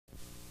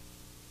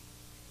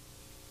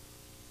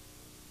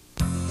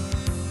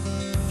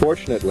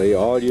Fortunately,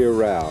 all year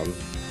round,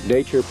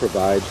 nature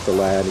provides the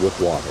land with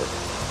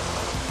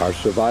water. Our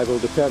survival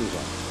depends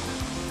on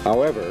it.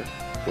 However,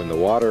 when the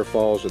water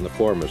falls in the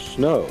form of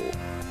snow,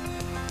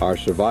 our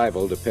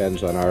survival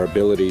depends on our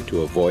ability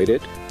to avoid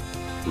it,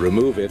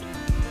 remove it,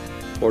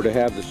 or to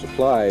have the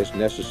supplies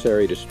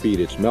necessary to speed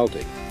its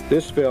melting.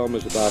 This film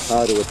is about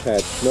how to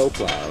attach snow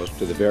plows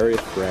to the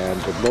various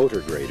brands of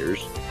Motorgraders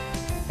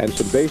and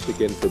some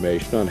basic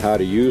information on how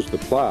to use the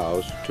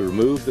plows to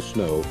remove the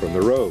snow from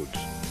the roads.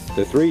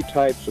 The three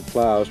types of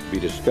plows to be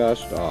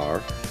discussed are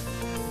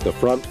the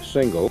front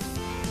single,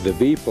 the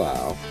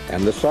V-plow,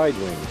 and the side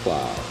wing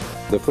plow.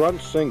 The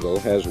front single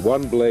has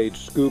one blade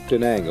scooped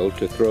and angled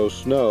to throw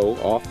snow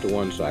off to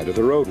one side of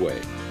the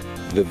roadway.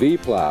 The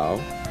V-plow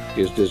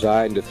is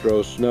designed to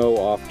throw snow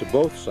off to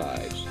both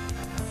sides,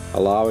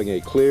 allowing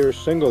a clear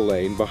single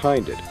lane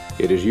behind it.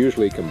 It is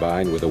usually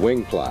combined with a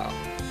wing plow.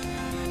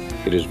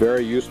 It is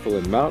very useful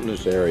in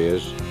mountainous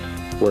areas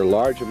where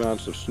large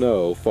amounts of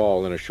snow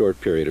fall in a short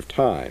period of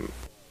time.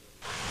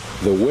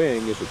 The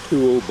wing is a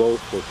tool both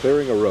for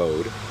clearing a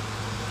road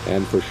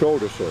and for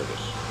shoulder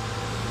service,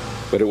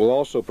 but it will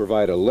also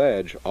provide a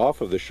ledge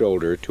off of the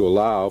shoulder to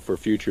allow for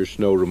future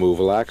snow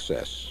removal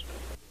access.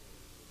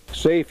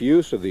 Safe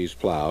use of these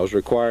plows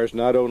requires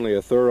not only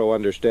a thorough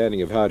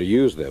understanding of how to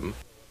use them,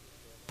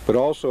 but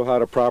also how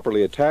to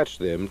properly attach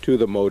them to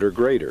the motor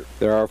grader.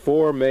 There are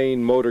four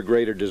main motor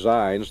grader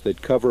designs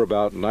that cover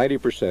about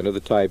 90% of the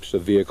types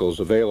of vehicles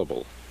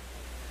available.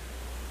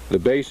 The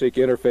basic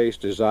interface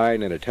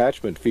design and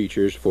attachment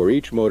features for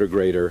each motor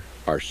grader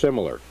are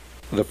similar.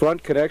 The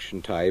front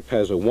connection type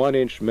has a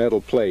 1-inch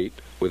metal plate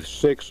with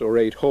 6 or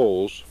 8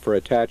 holes for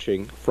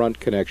attaching front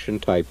connection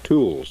type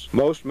tools.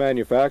 Most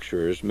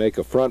manufacturers make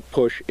a front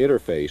push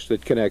interface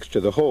that connects to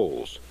the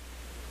holes.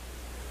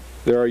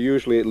 There are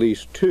usually at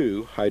least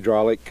 2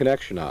 hydraulic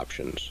connection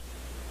options,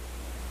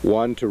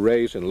 one to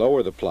raise and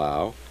lower the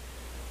plow,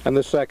 and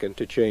the second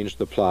to change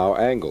the plow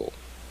angle.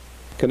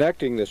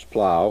 Connecting this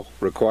plow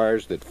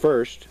requires that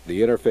first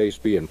the interface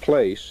be in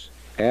place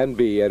and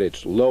be at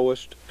its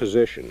lowest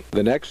position.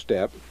 The next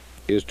step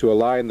is to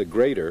align the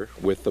grader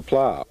with the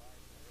plow.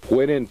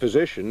 When in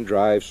position,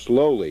 drive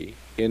slowly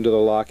into the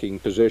locking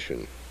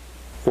position.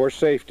 For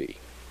safety,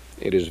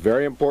 it is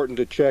very important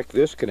to check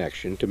this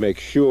connection to make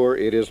sure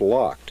it is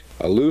locked.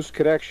 A loose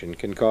connection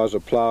can cause a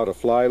plow to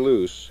fly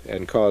loose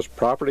and cause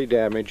property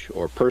damage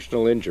or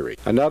personal injury.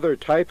 Another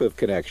type of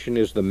connection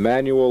is the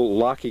manual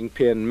locking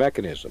pin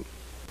mechanism.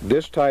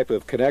 This type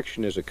of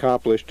connection is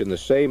accomplished in the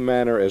same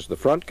manner as the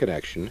front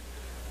connection,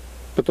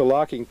 but the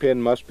locking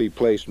pin must be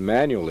placed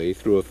manually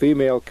through a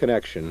female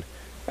connection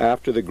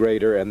after the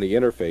grader and the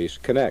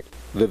interface connect.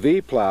 The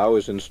V-plow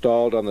is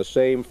installed on the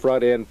same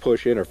front end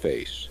push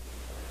interface.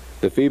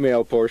 The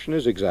female portion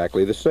is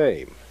exactly the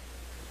same.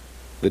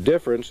 The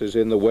difference is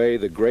in the way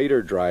the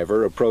grader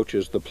driver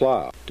approaches the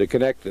plow. To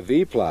connect the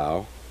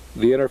V-plow,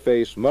 the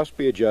interface must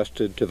be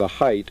adjusted to the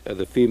height of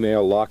the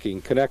female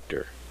locking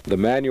connector. The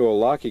manual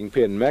locking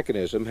pin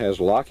mechanism has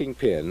locking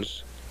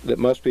pins that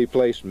must be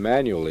placed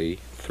manually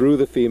through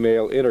the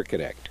female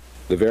interconnect.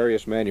 The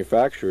various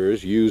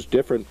manufacturers use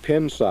different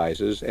pin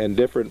sizes and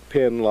different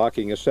pin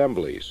locking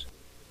assemblies.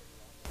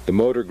 The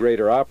motor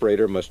grader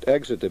operator must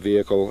exit the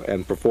vehicle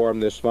and perform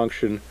this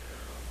function,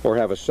 or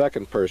have a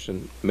second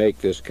person make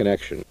this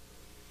connection.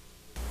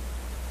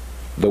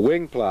 The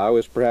wing plow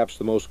is perhaps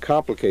the most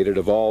complicated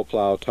of all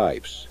plow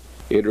types.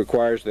 It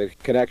requires the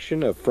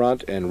connection of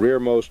front and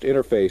rearmost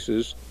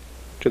interfaces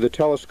to the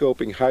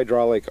telescoping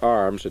hydraulic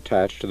arms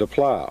attached to the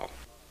plow.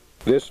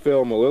 This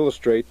film will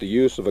illustrate the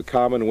use of a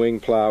common wing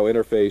plow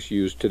interface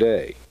used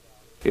today.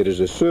 It is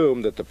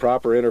assumed that the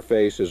proper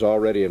interface is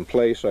already in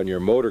place on your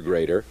motor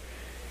grader,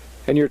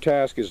 and your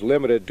task is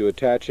limited to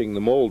attaching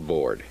the mold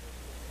board.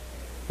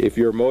 If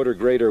your motor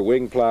grader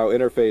wing plow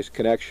interface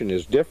connection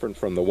is different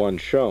from the one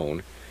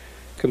shown,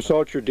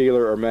 consult your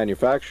dealer or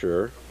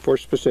manufacturer for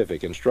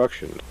specific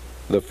instructions.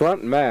 The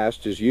front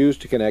mast is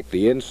used to connect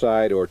the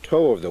inside or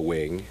toe of the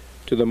wing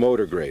to the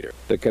motor grader.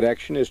 The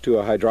connection is to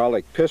a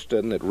hydraulic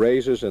piston that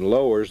raises and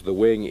lowers the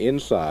wing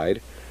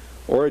inside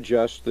or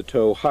adjusts the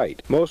toe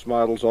height. Most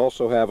models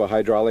also have a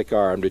hydraulic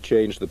arm to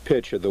change the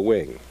pitch of the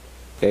wing.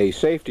 A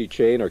safety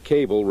chain or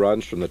cable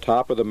runs from the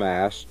top of the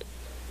mast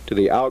to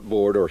the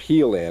outboard or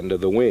heel end of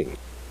the wing.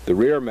 The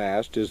rear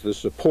mast is the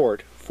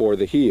support for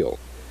the heel.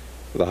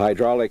 The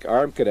hydraulic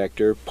arm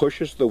connector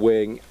pushes the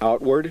wing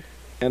outward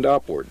and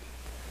upward.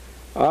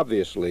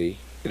 Obviously,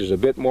 it is a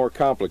bit more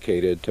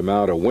complicated to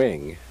mount a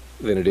wing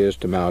than it is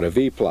to mount a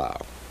V-plow.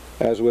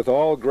 As with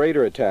all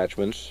grader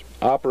attachments,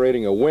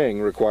 operating a wing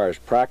requires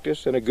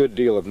practice and a good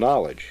deal of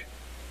knowledge.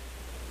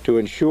 To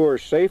ensure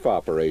safe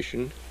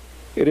operation,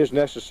 it is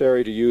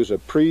necessary to use a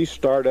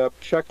pre-startup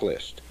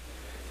checklist.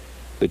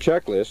 The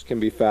checklist can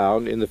be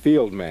found in the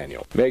field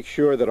manual. Make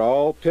sure that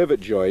all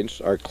pivot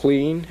joints are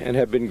clean and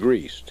have been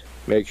greased.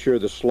 Make sure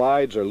the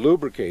slides are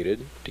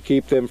lubricated to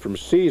keep them from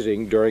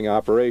seizing during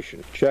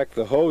operation. Check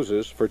the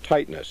hoses for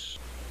tightness.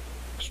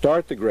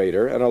 Start the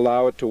grader and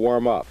allow it to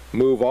warm up.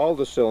 Move all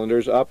the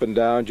cylinders up and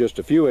down just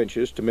a few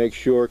inches to make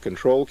sure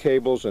control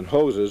cables and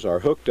hoses are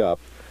hooked up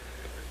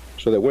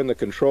so that when the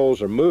controls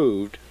are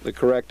moved, the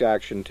correct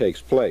action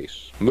takes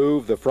place.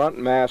 Move the front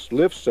mast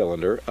lift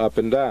cylinder up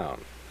and down.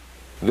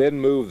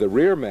 Then move the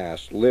rear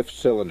mast lift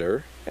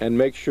cylinder and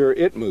make sure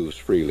it moves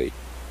freely.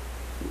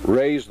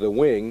 Raise the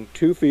wing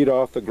 2 feet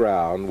off the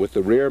ground with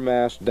the rear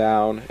mast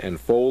down and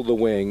fold the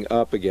wing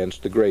up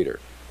against the grader.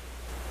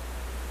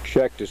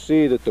 Check to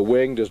see that the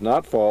wing does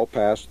not fall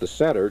past the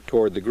center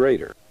toward the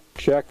grader.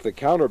 Check the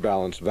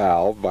counterbalance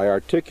valve by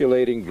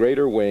articulating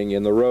grader wing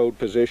in the road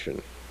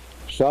position.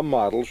 Some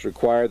models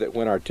require that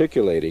when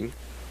articulating,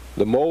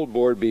 the mold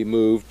board be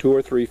moved 2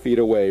 or 3 feet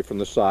away from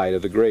the side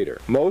of the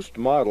grader. Most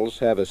models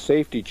have a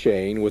safety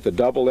chain with a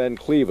double-end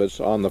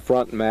clevis on the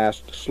front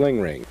mast sling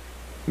ring.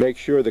 Make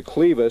sure the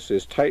clevis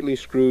is tightly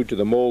screwed to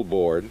the mold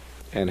board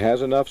and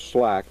has enough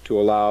slack to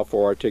allow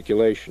for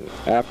articulation.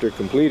 After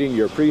completing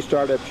your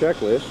pre-startup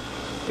checklist,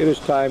 it is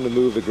time to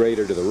move the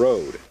grader to the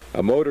road.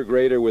 A motor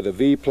grader with a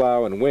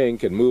V-plow and wing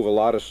can move a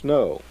lot of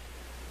snow.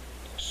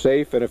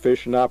 Safe and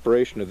efficient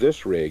operation of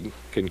this rig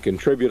can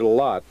contribute a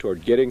lot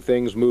toward getting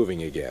things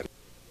moving again.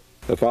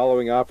 The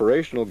following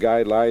operational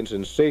guidelines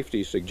and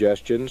safety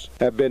suggestions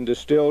have been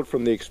distilled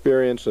from the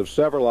experience of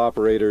several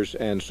operators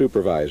and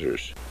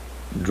supervisors.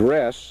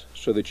 Dress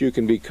so that you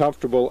can be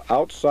comfortable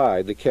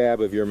outside the cab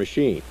of your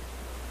machine.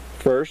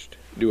 First,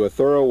 do a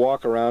thorough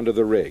walk around of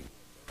the rig.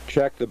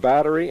 Check the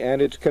battery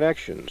and its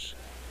connections.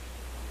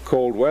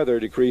 Cold weather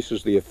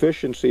decreases the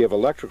efficiency of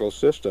electrical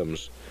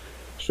systems,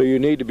 so you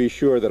need to be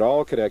sure that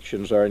all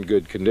connections are in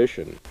good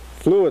condition.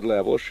 Fluid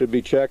levels should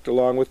be checked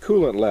along with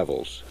coolant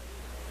levels.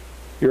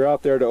 You're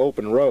out there to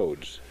open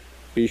roads.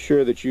 Be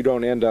sure that you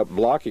don't end up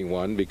blocking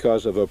one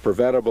because of a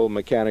preventable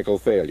mechanical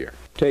failure.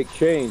 Take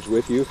chains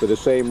with you for the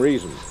same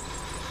reason.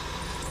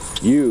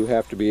 You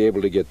have to be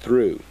able to get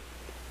through.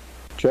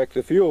 Check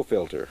the fuel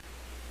filter.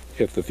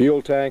 If the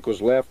fuel tank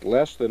was left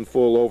less than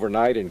full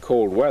overnight in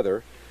cold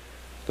weather,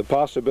 the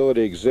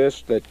possibility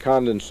exists that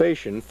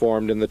condensation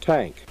formed in the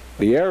tank.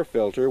 The air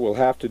filter will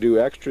have to do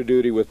extra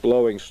duty with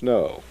blowing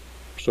snow,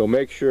 so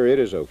make sure it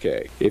is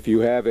okay. If you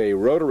have a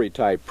rotary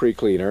type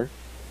pre-cleaner,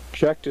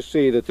 check to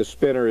see that the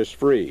spinner is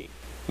free.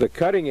 The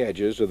cutting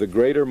edges of the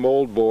grader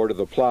mold board of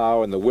the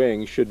plow and the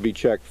wing should be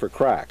checked for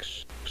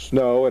cracks.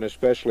 Snow, and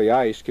especially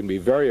ice, can be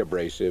very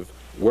abrasive,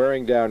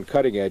 wearing down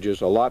cutting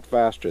edges a lot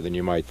faster than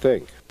you might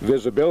think.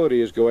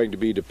 Visibility is going to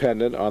be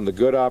dependent on the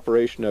good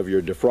operation of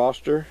your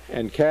defroster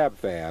and cab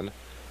fan,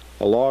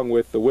 along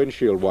with the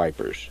windshield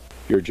wipers.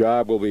 Your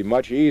job will be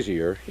much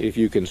easier if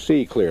you can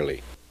see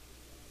clearly.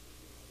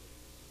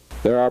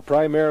 There are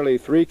primarily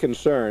 3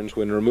 concerns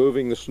when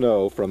removing the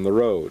snow from the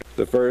road.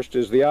 The first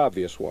is the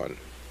obvious one,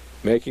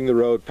 making the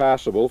road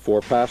passable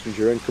for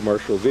passenger and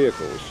commercial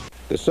vehicles.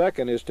 The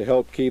second is to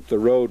help keep the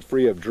road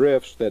free of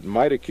drifts that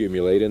might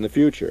accumulate in the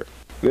future.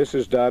 This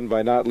is done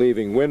by not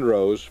leaving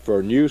windrows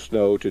for new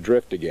snow to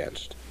drift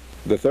against.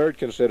 The third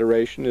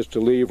consideration is to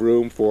leave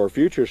room for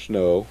future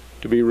snow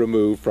to be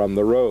removed from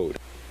the road.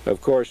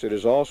 Of course, it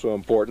is also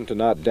important to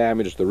not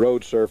damage the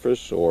road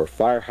surface or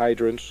fire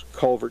hydrants,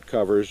 culvert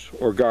covers,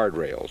 or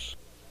guardrails.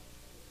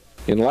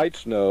 In light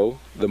snow,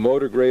 the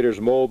Motorgraders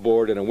mold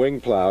board and a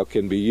wing plow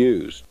can be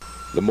used.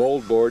 The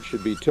mold board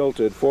should be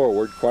tilted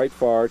forward quite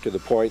far to the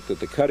point that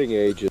the cutting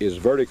edge is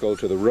vertical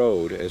to the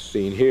road, as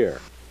seen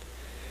here.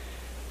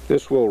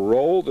 This will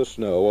roll the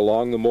snow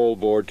along the mold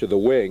board to the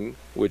wing,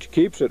 which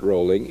keeps it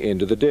rolling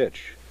into the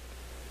ditch.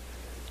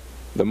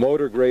 The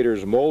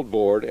Motorgraders mold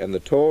board and the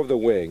toe of the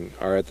wing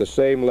are at the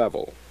same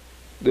level.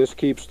 This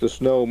keeps the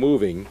snow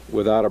moving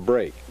without a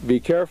break. Be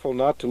careful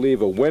not to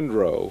leave a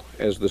windrow,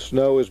 as the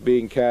snow is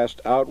being cast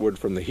outward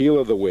from the heel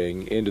of the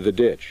wing into the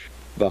ditch.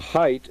 The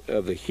height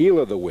of the heel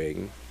of the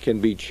wing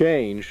can be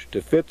changed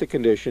to fit the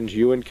conditions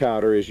you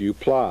encounter as you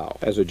plow.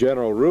 As a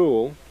general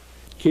rule,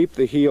 keep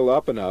the heel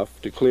up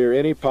enough to clear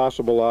any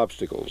possible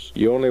obstacles.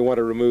 You only want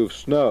to remove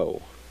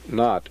snow,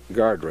 not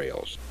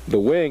guardrails. The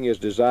wing is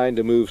designed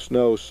to move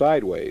snow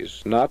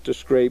sideways, not to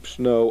scrape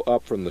snow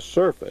up from the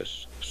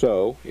surface.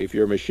 So, if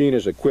your machine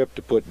is equipped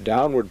to put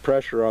downward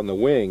pressure on the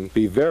wing,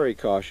 be very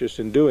cautious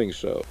in doing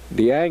so.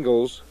 The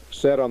angles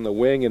set on the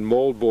wing and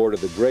mold board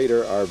of the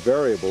grader are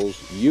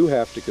variables you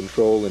have to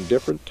control in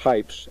different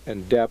types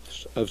and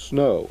depths of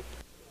snow.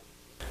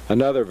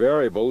 Another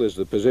variable is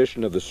the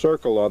position of the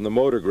circle on the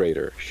motor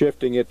grader.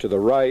 Shifting it to the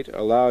right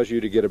allows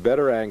you to get a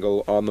better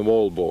angle on the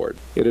mold board.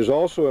 It is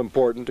also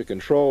important to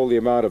control the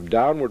amount of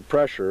downward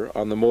pressure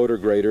on the motor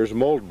grader's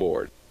mold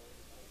board.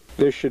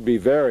 This should be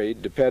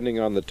varied depending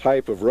on the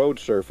type of road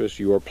surface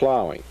you are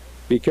plowing.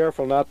 Be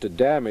careful not to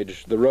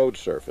damage the road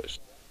surface.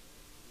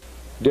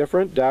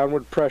 Different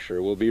downward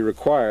pressure will be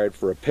required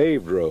for a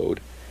paved road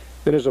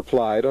than is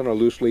applied on a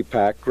loosely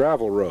packed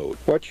gravel road.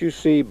 What you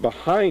see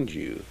behind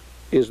you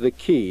is the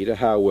key to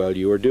how well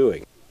you are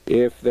doing.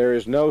 If there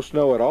is no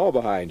snow at all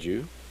behind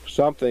you,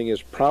 something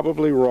is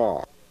probably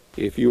wrong.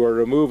 If you are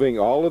removing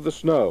all of the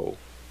snow,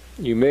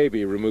 you may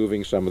be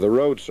removing some of the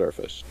road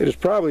surface. It is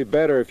probably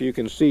better if you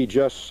can see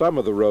just some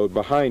of the road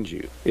behind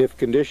you. If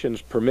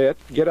conditions permit,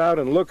 get out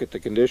and look at the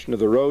condition of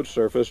the road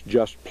surface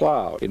just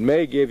plowed. It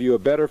may give you a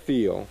better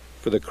feel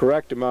for the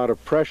correct amount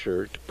of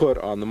pressure to put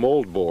on the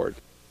mold board.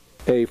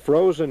 A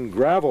frozen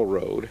gravel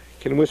road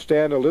can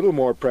withstand a little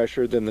more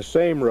pressure than the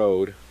same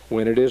road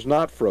when it is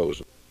not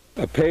frozen.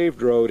 A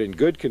paved road in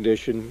good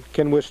condition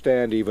can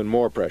withstand even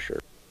more pressure.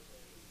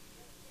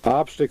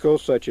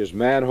 Obstacles such as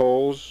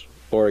manholes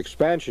or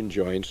expansion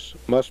joints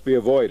must be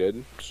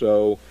avoided,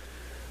 so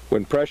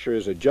when pressure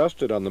is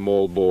adjusted on the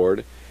mold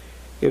board,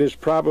 it is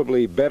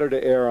probably better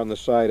to err on the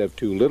side of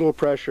too little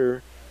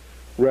pressure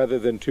rather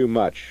than too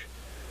much,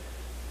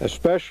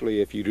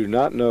 especially if you do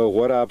not know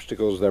what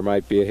obstacles there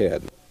might be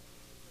ahead.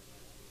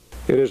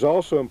 It is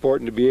also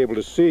important to be able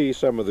to see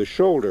some of the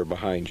shoulder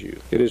behind you.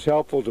 It is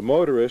helpful to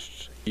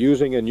motorists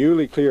using a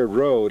newly cleared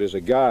road as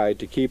a guide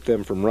to keep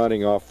them from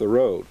running off the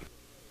road.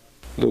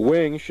 The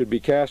wing should be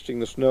casting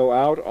the snow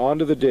out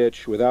onto the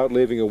ditch without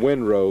leaving a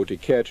windrow to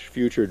catch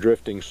future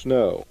drifting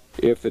snow.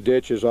 If the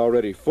ditch is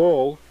already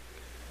full,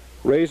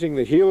 raising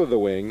the heel of the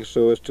wing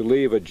so as to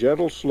leave a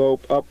gentle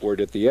slope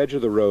upward at the edge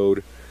of the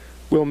road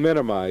will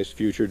minimize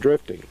future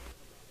drifting.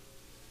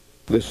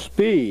 The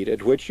speed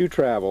at which you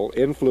travel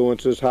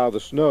influences how the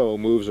snow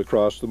moves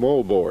across the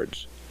mold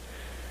boards.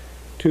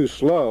 Too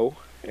slow,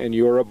 and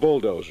you're a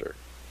bulldozer.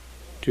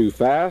 Too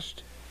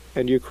fast,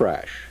 and you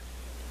crash.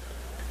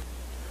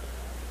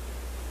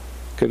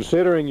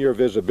 Considering your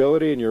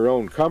visibility and your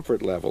own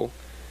comfort level,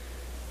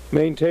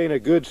 maintain a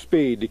good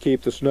speed to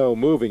keep the snow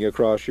moving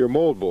across your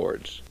mold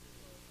boards.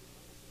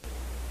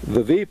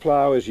 The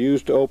V-plow is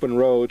used to open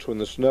roads when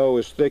the snow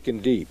is thick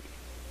and deep.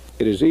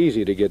 It is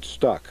easy to get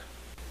stuck.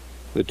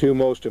 The two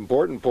most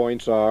important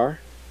points are: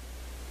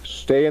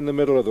 stay in the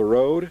middle of the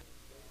road.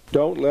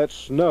 Don't let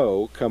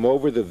snow come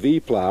over the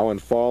V-plow and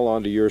fall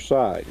onto your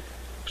side.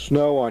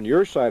 Snow on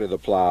your side of the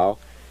plow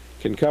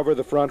can cover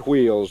the front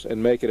wheels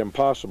and make it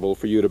impossible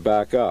for you to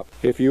back up.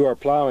 If you are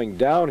plowing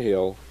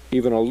downhill,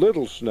 even a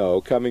little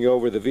snow coming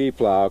over the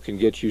V-plow can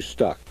get you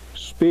stuck.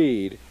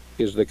 Speed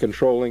is the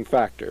controlling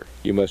factor.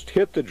 You must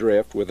hit the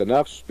drift with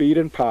enough speed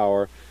and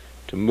power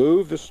to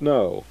move the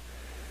snow,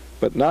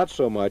 but not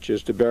so much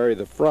as to bury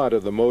the front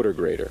of the motor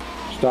grader.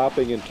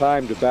 Stopping in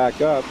time to back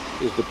up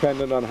is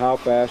dependent on how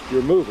fast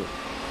you're moving.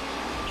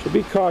 So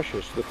be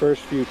cautious the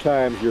first few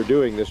times you're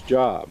doing this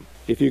job.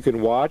 If you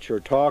can watch or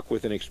talk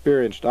with an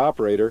experienced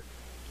operator,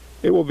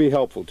 it will be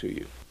helpful to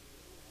you.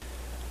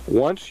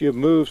 Once you've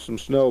moved some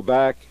snow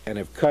back and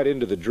have cut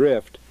into the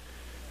drift,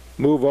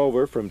 move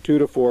over from 2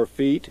 to 4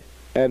 feet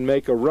and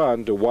make a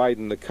run to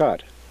widen the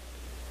cut.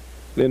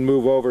 Then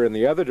move over in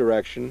the other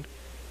direction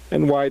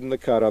and widen the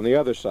cut on the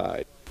other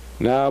side.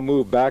 Now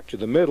move back to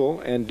the middle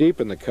and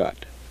deepen the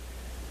cut.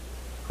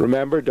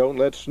 Remember, don't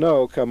let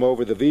snow come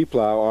over the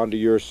V-plow onto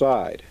your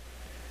side.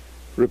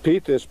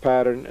 Repeat this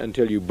pattern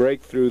until you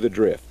break through the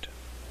drift.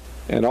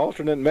 An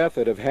alternate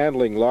method of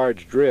handling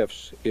large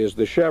drifts is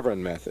the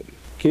chevron method.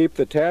 Keep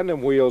the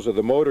tandem wheels of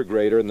the motor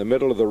grader in the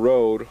middle of the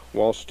road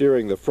while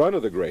steering the front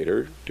of the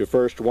grader to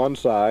first one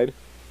side,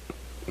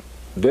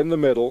 then the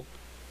middle,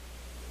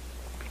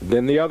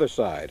 then the other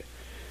side,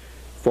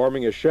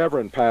 forming a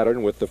chevron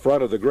pattern with the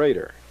front of the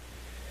grader.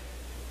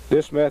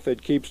 This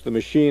method keeps the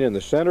machine in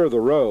the center of the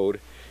road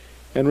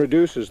and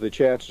reduces the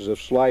chances of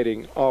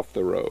sliding off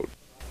the road.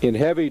 In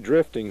heavy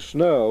drifting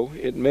snow,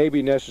 it may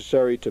be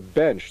necessary to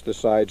bench the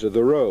sides of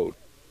the road.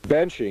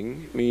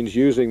 Benching means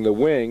using the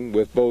wing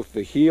with both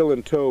the heel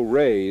and toe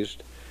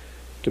raised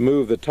to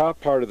move the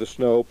top part of the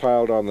snow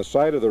piled on the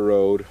side of the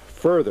road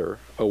further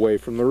away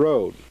from the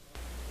road.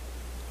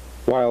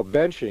 While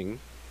benching,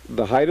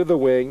 the height of the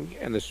wing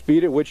and the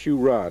speed at which you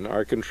run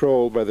are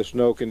controlled by the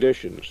snow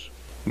conditions.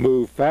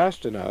 Move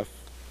fast enough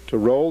to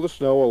roll the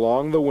snow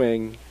along the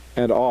wing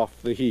and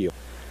off the heel.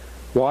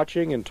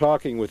 Watching and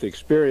talking with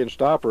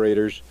experienced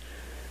operators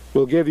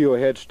will give you a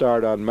head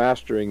start on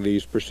mastering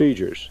these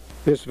procedures.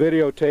 This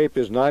videotape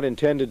is not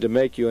intended to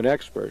make you an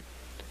expert,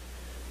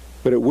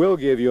 but it will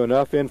give you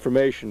enough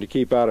information to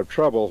keep out of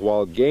trouble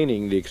while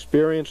gaining the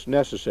experience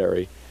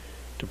necessary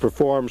to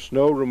perform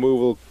snow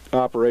removal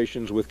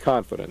operations with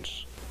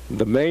confidence.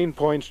 The main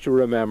points to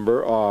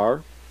remember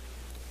are: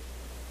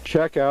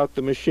 check out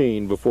the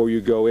machine before you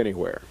go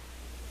anywhere.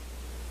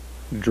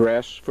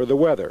 Dress for the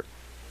weather.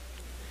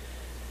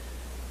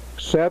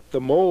 Set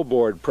the mold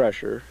board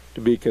pressure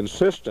to be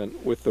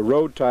consistent with the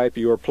road type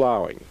you are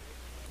plowing.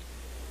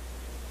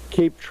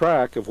 Keep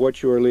track of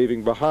what you are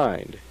leaving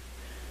behind.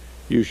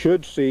 You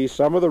should see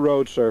some of the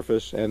road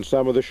surface and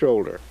some of the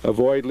shoulder.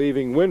 Avoid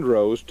leaving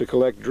windrows to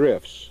collect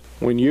drifts.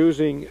 When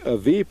using a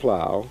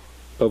V-plow,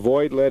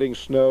 avoid letting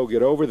snow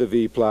get over the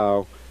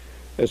V-plow,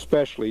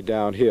 especially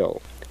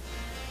downhill.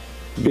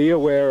 Be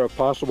aware of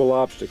possible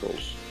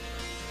obstacles,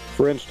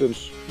 for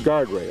instance,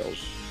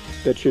 guardrails,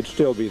 that should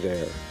still be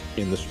there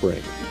in the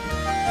spring.